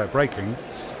without breaking.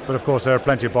 But of course, there are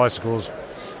plenty of bicycles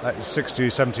at 60,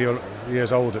 70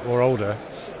 years old or older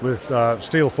with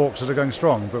steel forks that are going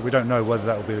strong. But we don't know whether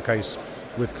that will be the case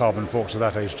with carbon forks at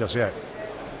that age just yet.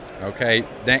 Okay,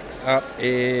 next up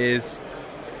is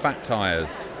fat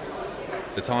tyres.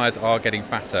 The tyres are getting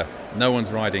fatter. No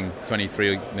one's riding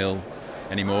 23mm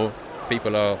anymore.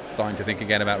 People are starting to think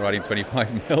again about riding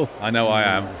 25mm. I know I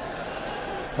am.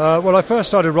 Well, I first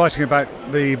started writing about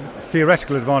the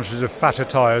theoretical advantages of fatter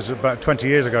tyres about 20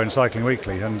 years ago in Cycling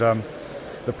Weekly, and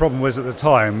the problem was at the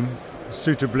time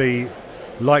suitably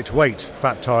lightweight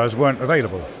fat tyres weren't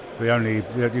available. You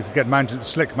could get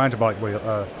slick mountain bike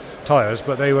tyres,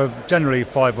 but they were generally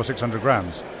 500 or 600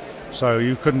 grams, so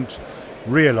you couldn't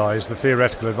realise the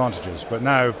theoretical advantages. But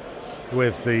now,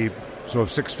 with the sort of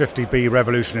 650B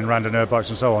revolution in randonneur bikes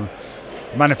and so on,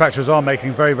 manufacturers are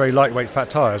making very, very lightweight fat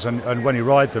tyres, and when you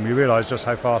ride them, you realise just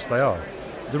how fast they are.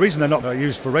 The reason they're not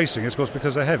used for racing is, of course,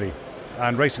 because they're heavy,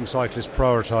 and racing cyclists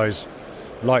prioritise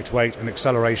lightweight and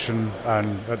acceleration,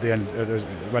 and at the end,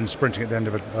 when sprinting at the end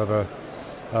of a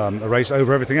race,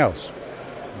 over everything else.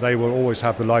 They will always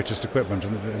have the lightest equipment,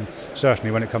 and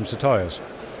certainly when it comes to tyres.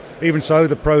 Even so,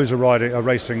 the pros are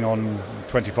racing on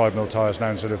 25mm tyres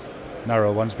now instead of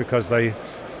narrower ones, because they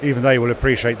will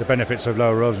appreciate the benefits of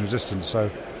lower erosion resistance. So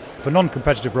for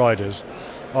non-competitive riders,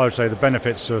 I would say the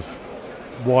benefits of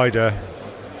wider,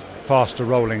 faster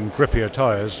rolling, grippier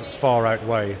tyres far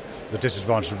outweigh the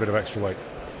disadvantage of a bit of extra weight.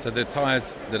 So the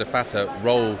tyres that are fatter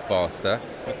roll faster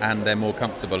and they're more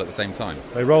comfortable at the same time?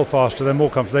 They roll faster, they're more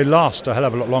comfortable, they last a hell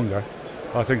of a lot longer.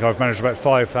 I think I've managed about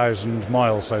 5,000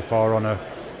 miles so far on a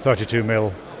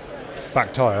 32mm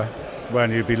back tyre,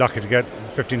 when you'd be lucky to get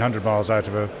 1,500 miles out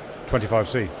of a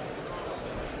 25C.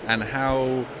 And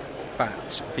how fat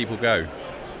should people go?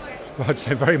 I'd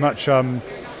say very much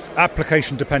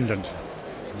application dependent.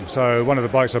 So one of the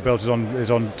bikes I built is on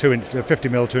 50mm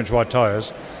 2-inch wide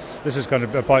tyres. This is going to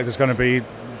be a bike that's going to be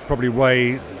probably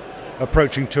weigh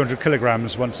approaching 200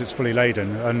 kilograms once it's fully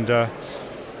laden, and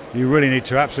you really need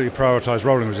to absolutely prioritise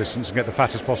rolling resistance and get the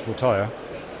fattest possible tyre.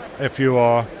 If you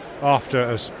are after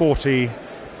a sporty,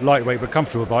 lightweight but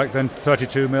comfortable bike, then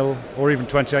 32mm or even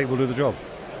 28 will do the job.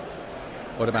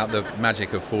 What about the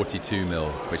magic of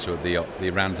 42mm, which are the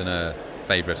randonneur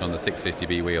favourite on the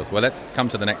 650B wheels? Well, let's come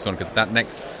to the next one, because that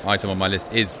next item on my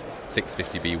list is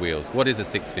 650B wheels. What is a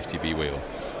 650B wheel?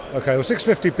 Okay, well,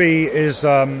 650B is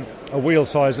a wheel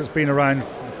size that's been around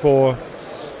for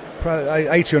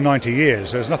 80 or 90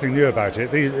 years. There's nothing new about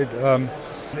it.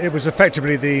 It was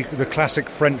effectively the classic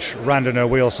French randonneur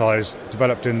wheel size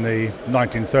developed in the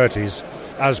 1930s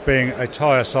as being a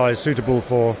tyre size suitable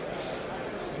for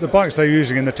the bikes they're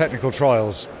using in the technical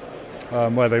trials,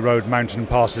 where they rode mountain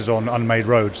passes on unmade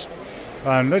roads.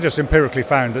 And they just empirically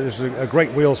found that this was a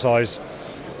great wheel size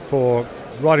for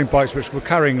riding bikes which were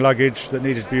carrying luggage that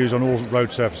needed to be used on all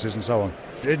road surfaces and so on.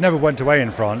 It never went away in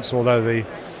France, although the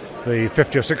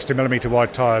 50 or 60mm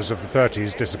wide tyres of the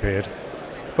 30s disappeared.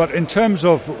 But in terms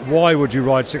of why would you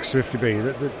ride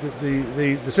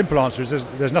 650B, the simple answer is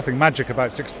there's nothing magic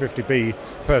about 650B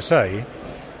per se.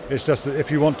 It's just that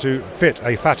if you want to fit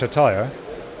a fatter tyre,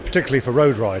 particularly for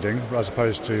road riding, as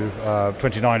opposed to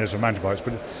 29ers and mountain bikes,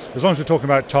 but as long as we're talking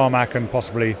about tarmac and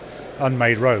possibly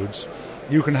unmade roads,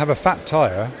 you can have a fat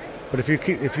tyre, but if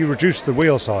you reduce the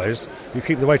wheel size, you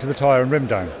keep the weight of the tyre and rim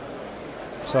down.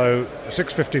 So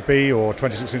 650B or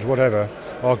 26-inch whatever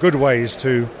are good ways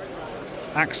to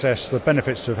access the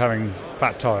benefits of having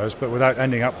fat tyres, but without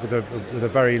ending up with a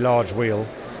very large wheel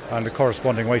and a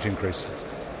corresponding weight increase.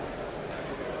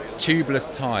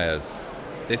 Tubeless tyres.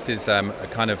 This is a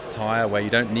kind of tyre where you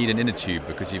don't need an inner tube,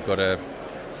 because you've got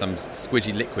some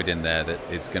squidgy liquid in there that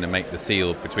is going to make the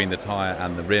seal between the tyre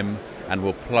and the rim, and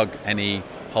will plug any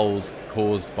holes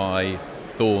caused by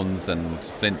thorns and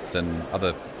flints and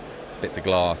other bits of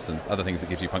glass and other things that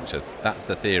gives you punctures. That's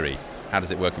the theory. How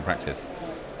does it work in practice?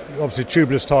 Obviously,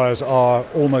 tubeless tyres are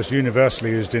almost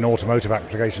universally used in automotive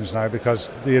applications now, because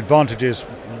the advantages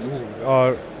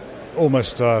are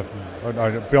almost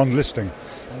beyond listing.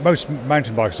 Most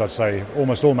mountain bikers, I'd say,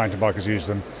 almost all mountain bikers use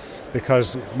them,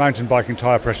 because mountain biking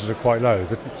tyre pressures are quite low.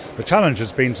 The challenge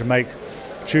has been to make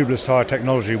tubeless tyre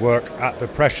technology work at the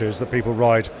pressures that people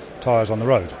ride tyres on the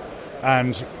road.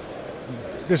 And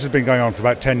this has been going on for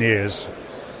about 10 years.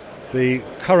 The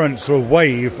current sort of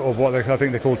wave of what I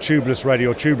think they call tubeless ready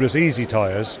or tubeless easy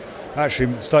tyres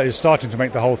actually is starting to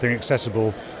make the whole thing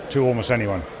accessible to almost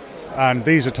anyone. And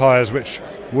these are tyres which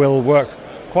will work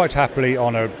quite happily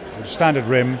on a standard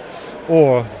rim,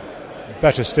 or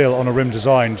better still on a rim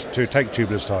designed to take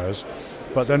tubeless tyres,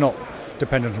 but they're not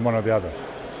dependent on one or the other.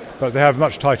 But they have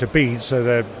much tighter beads, so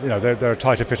they're a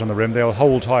tighter fit on the rim. They'll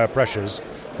hold higher pressures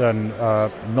than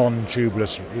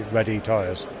non-tubeless ready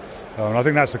tyres. And I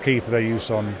think that's the key for their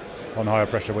use on higher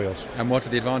pressure wheels. And what are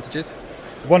the advantages?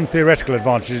 One theoretical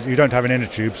advantage is you don't have an inner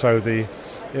tube, so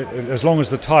as long as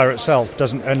the tyre itself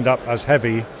doesn't end up as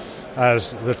heavy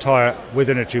as the tyre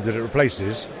within a tube that it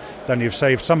replaces, then you've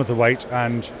saved some of the weight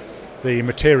and the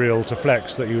material to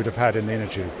flex that you would have had in the inner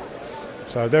tube.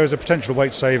 So there is a potential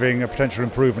weight saving, a potential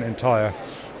improvement in tyre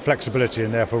flexibility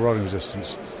and therefore rolling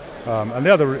resistance. And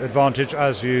the other advantage,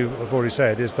 as you have already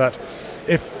said, is that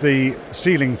if the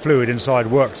sealing fluid inside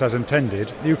works as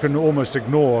intended, you can almost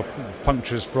ignore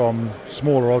punctures from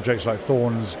smaller objects like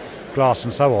thorns, glass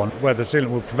and so on, where the sealant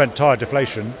will prevent tyre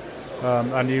deflation,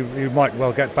 and you might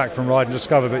well get back from ride and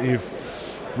discover that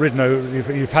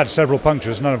you've had several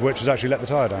punctures, none of which has actually let the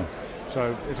tyre down.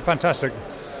 So it's a fantastic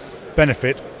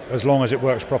benefit as long as it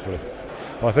works properly.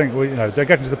 I think they're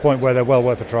getting to the point where they're well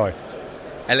worth a try.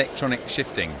 Electronic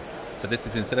shifting. So this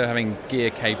is, instead of having gear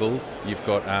cables, you've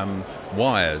got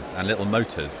wires and little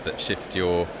motors that shift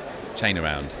your chain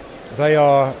around. They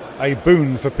are a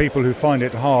boon for people who find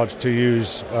it hard to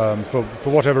use, for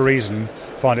whatever reason,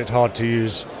 find it hard to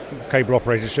use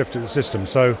cable-operated shifting systems.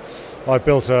 So I've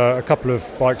built a couple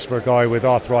of bikes for a guy with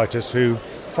arthritis who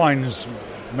finds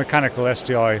mechanical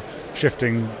STI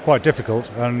shifting quite difficult,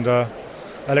 and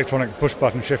electronic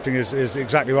push-button shifting is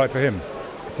exactly right for him.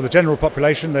 For the general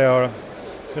population, they are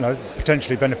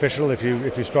potentially beneficial if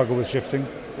you struggle with shifting.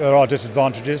 There are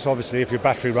disadvantages. Obviously, if your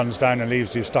battery runs down and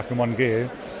leaves you stuck in one gear,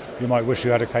 you might wish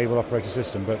you had a cable-operated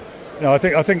system. But I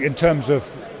think in terms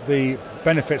of the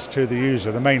benefits to the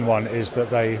user, the main one is that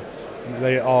there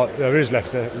is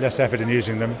less effort in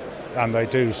using them, and they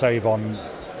do save on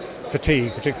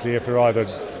fatigue, particularly if you're either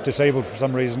disabled for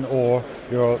some reason or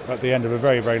you're at the end of a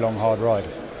very, very long, hard ride.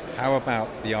 How about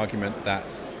the argument that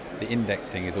the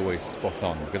indexing is always spot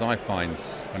on? Because I find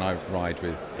when I ride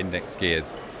with index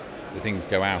gears, the things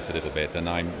go out a little bit and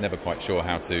I'm never quite sure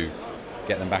how to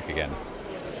get them back again.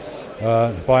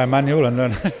 Buy a manual and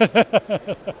then...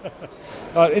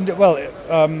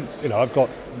 I've got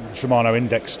Shimano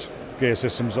indexed gear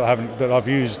systems that I've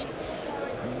used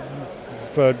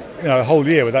for a whole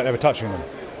year without ever touching them.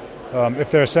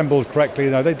 If they're assembled correctly,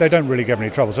 they don't really give any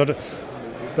trouble. So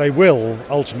they will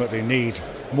ultimately need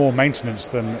more maintenance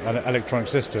than an electronic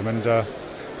system, and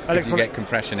you get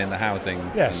compression in the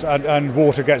housings. Yes, and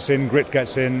water gets in, grit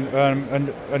gets in,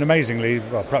 and amazingly,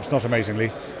 well, perhaps not amazingly,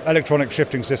 electronic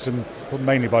shifting systems,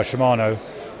 mainly by Shimano,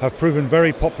 have proven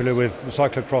very popular with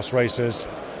cyclocross racers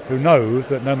who know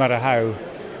that no matter how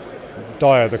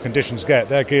dire the conditions get,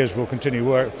 their gears will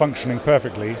continue functioning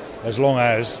perfectly as long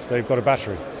as they've got a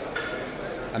battery.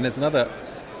 And there's another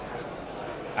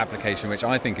application which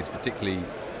I think is particularly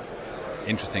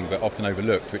interesting but often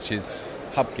overlooked, which is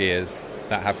hub gears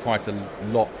that have quite a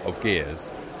lot of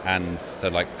gears, and so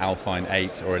like Alpine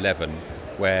 8 or 11,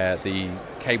 where the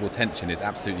cable tension is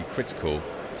absolutely critical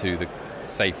to the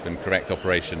safe and correct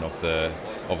operation of the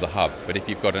hub. But if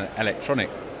you've got an electronic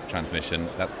transmission,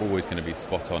 that's always going to be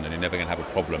spot on, and you're never going to have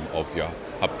a problem of your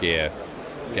hub gear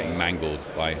getting mangled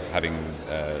by having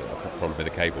a problem with the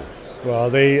cable.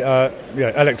 Well, the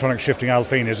electronic shifting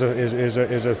Alpine is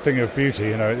a thing of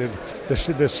beauty.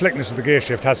 The slickness of the gear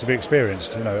shift has to be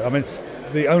experienced. I mean,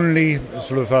 the only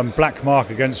sort of black mark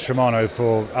against Shimano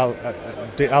for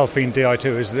Alpine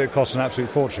Di2 is that it costs an absolute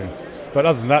fortune. But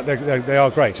other than that, they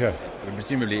are great. Yeah. And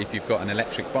presumably, if you've got an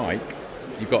electric bike,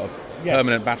 you've got a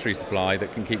permanent battery supply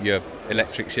that can keep your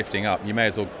electric shifting up. You may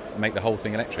as well make the whole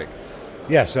thing electric.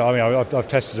 Yes, I mean, I've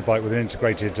tested a bike with an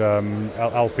integrated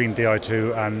Alpine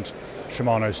Di2 and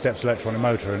Shimano Steps electronic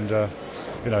motor, and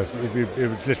it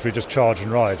would literally just charge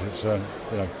and ride. It's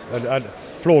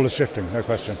flawless shifting, no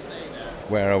question.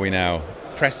 Where are we now?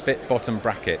 Press fit bottom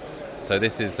brackets. So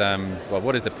this is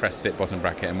what is a press fit bottom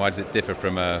bracket, and why does it differ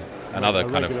from another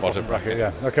kind of bottom bracket?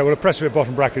 Yeah. Okay. Well, a press fit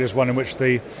bottom bracket is one in which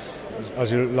the,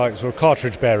 as you like, sort of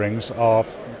cartridge bearings are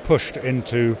pushed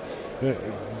into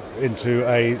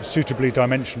a suitably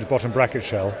dimensioned bottom bracket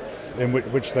shell, in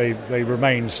which they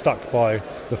remain stuck by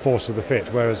the force of the fit,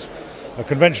 whereas a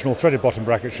conventional threaded bottom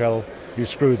bracket shell, you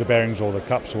screw the bearings or the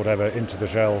cups or whatever into the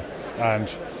shell,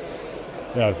 and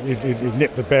you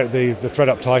nip the thread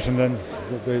up tight, and then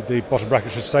the bottom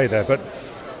bracket should stay there. But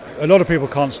a lot of people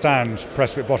can't stand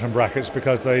press fit bottom brackets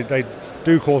because they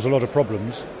do cause a lot of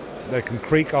problems. They can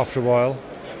creak after a while.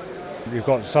 You've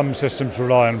got some systems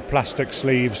rely on plastic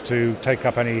sleeves to take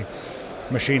up any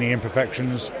machining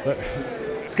imperfections. But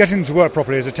getting them to work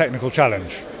properly is a technical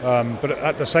challenge. But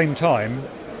at the same time,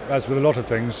 as with a lot of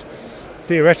things,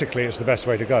 theoretically it's the best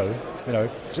way to go.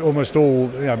 It's almost all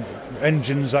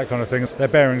engines, that kind of thing. Their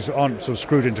bearings aren't sort of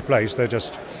screwed into place; they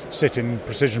just sit in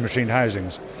precision machined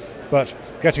housings. But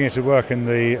getting it to work in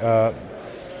the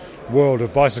world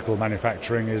of bicycle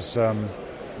manufacturing is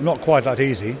not quite that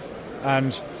easy.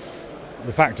 And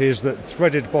the fact is that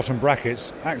threaded bottom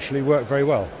brackets actually work very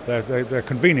well. They're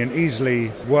convenient,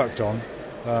 easily worked on,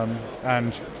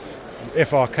 and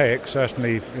if archaic,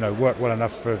 certainly work well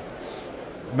enough for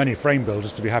many frame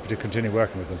builders to be happy to continue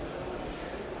working with them.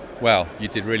 Well, you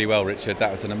did really well, Richard.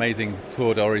 That was an amazing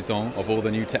tour d'horizon of all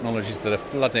the new technologies that are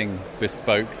flooding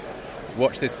Bespoke.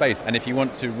 Watch this space. And if you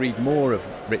want to read more of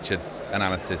Richard's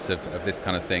analysis of this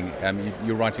kind of thing,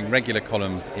 you're writing regular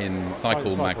columns in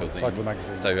Cycle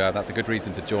magazine. So that's a good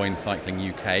reason to join Cycling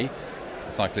UK,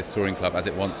 the Cyclist Touring Club, as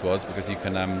it once was, because you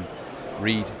can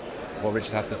read what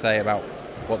Richard has to say about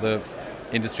what the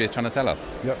industry is trying to sell us.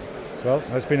 Yep. Well,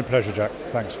 it's been a pleasure, Jack.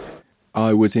 Thanks.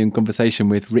 I was in conversation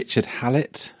with Richard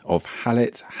Hallett of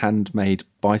Hallett Handmade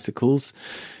Bicycles,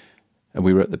 and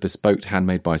we were at the Bespoke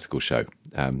Handmade Bicycle Show.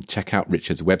 Check out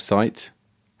Richard's website,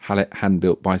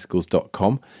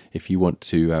 halletthandbuiltbicycles.com, if you want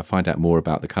to find out more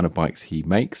about the kind of bikes he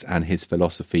makes and his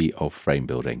philosophy of frame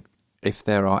building. If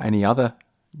there are any other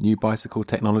new bicycle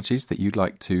technologies that you'd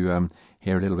like to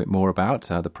hear a little bit more about,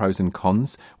 the pros and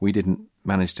cons, we didn't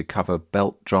manage to cover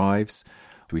belt drives.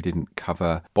 We didn't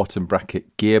cover bottom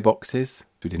bracket gearboxes.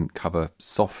 We didn't cover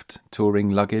soft touring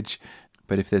luggage.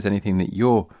 But if there's anything that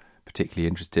you're particularly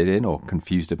interested in or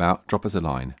confused about, drop us a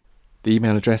line. The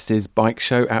email address is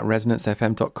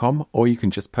bikeshow@resonancefm.com, or you can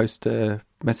just post a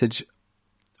message,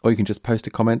 or you can just post a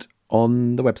comment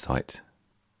on the website,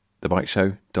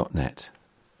 thebikeshow.net.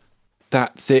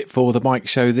 That's it for The Bike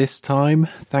Show this time.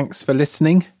 Thanks for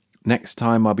listening. Next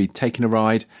time I'll be taking a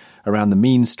ride around the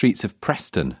mean streets of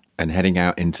Preston and heading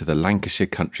out into the Lancashire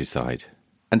countryside.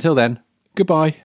 Until then, goodbye.